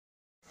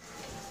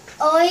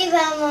Hoy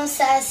vamos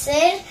a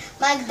hacer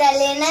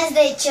magdalenas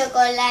de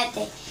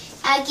chocolate.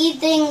 Aquí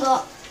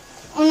tengo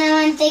una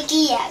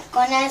mantequilla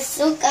con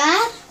azúcar,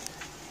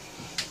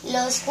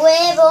 los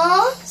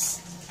huevos,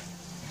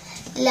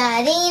 la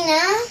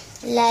harina,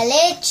 la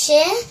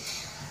leche,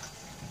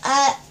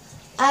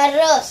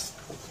 arroz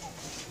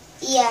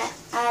y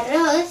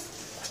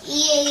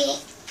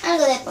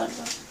algo de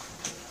polvo.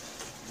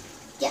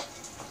 Ya.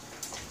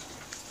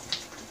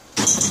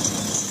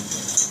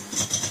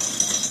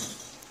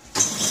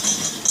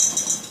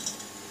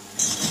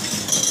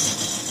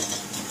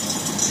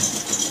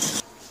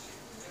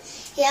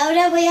 Y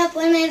ahora voy a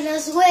poner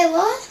los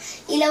huevos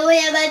y lo voy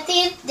a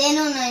batir de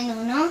uno en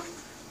uno.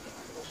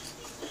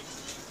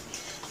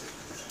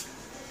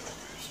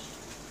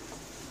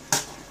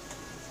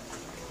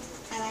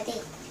 A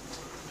batir.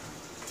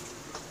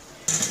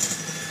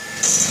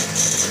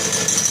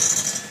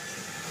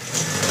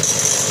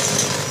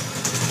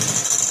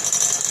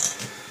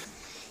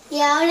 Y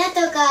ahora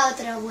toca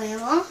otro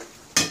huevo.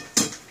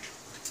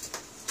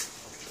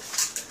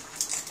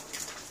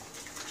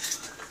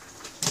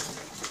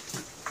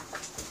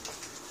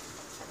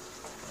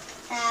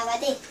 A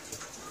batir.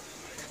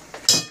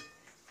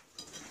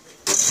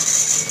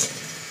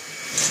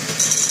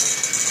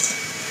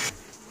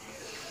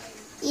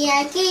 Y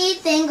aquí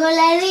tengo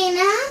la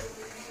harina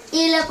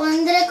y lo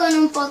pondré con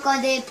un poco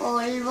de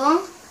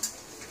polvo.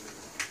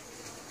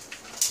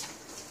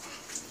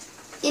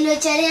 Y lo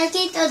echaré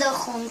aquí todo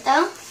junto.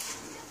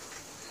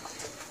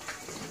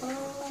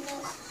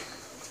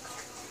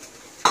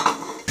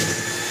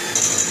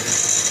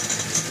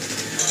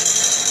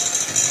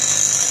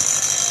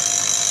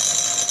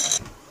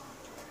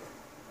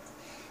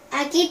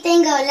 Aquí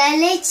tengo la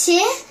leche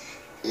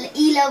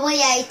y lo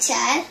voy a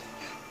echar.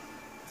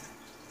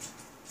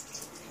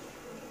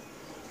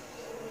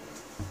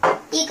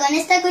 Y con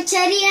esta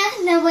cucharilla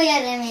lo voy a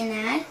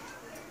remenar.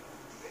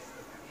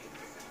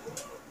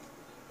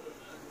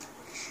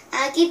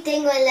 Aquí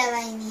tengo la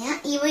vainilla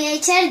y voy a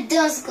echar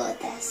 2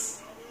 gotas.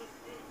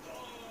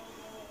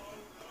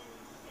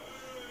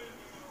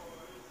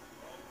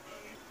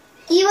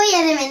 Y voy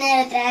a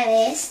remenar otra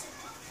vez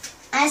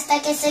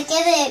hasta que se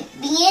quede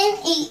bien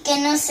y que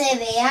no se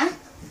vea.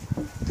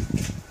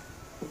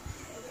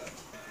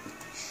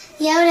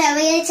 Y ahora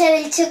voy a echar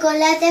el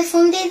chocolate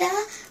fundido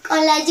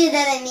con la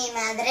ayuda de mi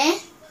madre.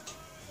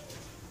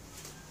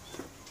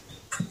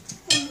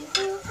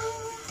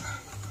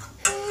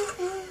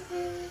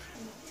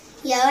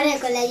 Y ahora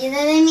con la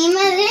ayuda de mi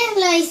madre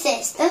lo hice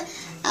esto.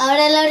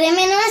 Ahora lo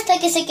remeno hasta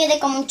que se quede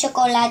como un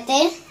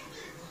chocolate.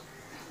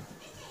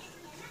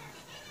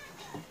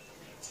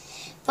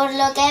 Por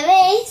lo que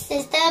veis, se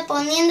está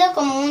poniendo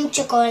como un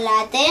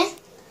chocolate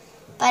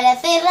para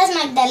hacer las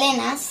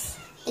magdalenas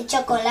de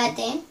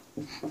chocolate.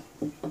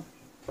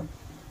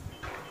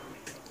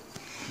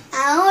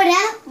 Ahora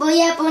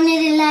voy a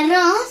poner el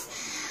arroz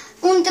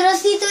un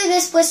trocito y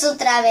después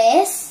otra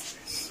vez.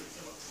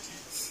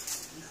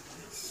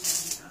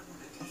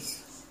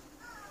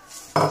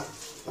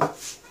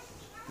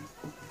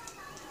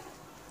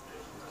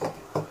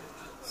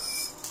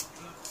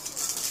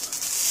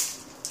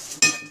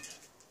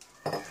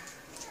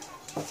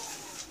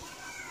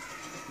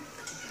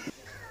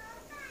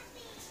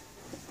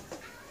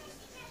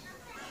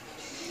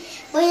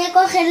 Voy a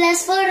coger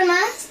las formas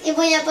y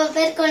voy a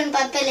poner con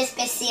papel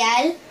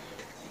especial.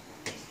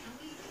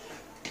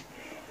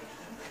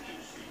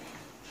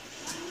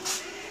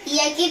 Y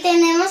aquí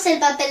tenemos el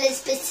papel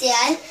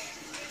especial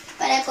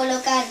para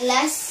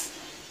colocarlas.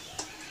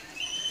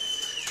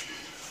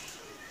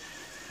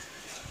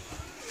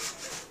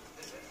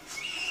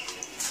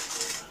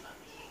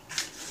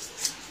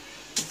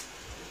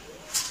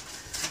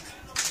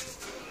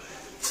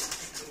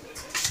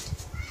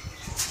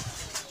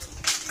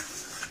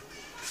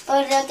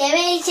 Por lo que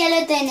veis ya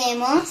lo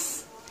tenemos.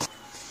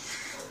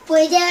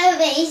 Pues ya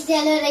veis,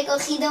 ya lo he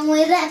recogido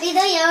muy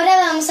rápido y ahora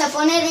vamos a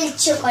poner el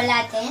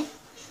chocolate.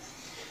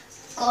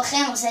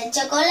 Cogemos el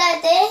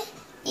chocolate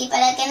y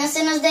para que no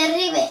se nos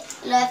derribe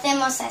lo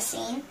hacemos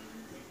así.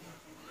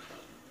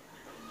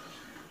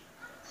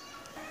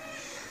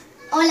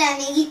 Hola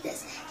amiguitos,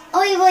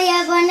 hoy voy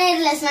a poner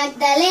las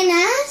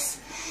magdalenas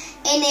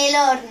en el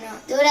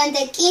horno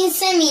durante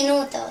 15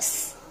 minutos.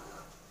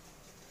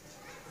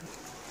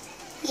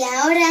 Y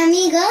ahora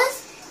amigos,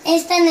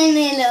 están en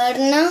el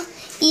horno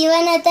y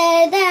van a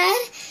tardar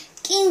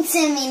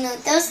 15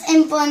 minutos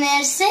en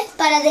ponerse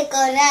para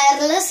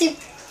decorarlos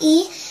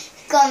y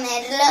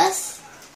comerlos.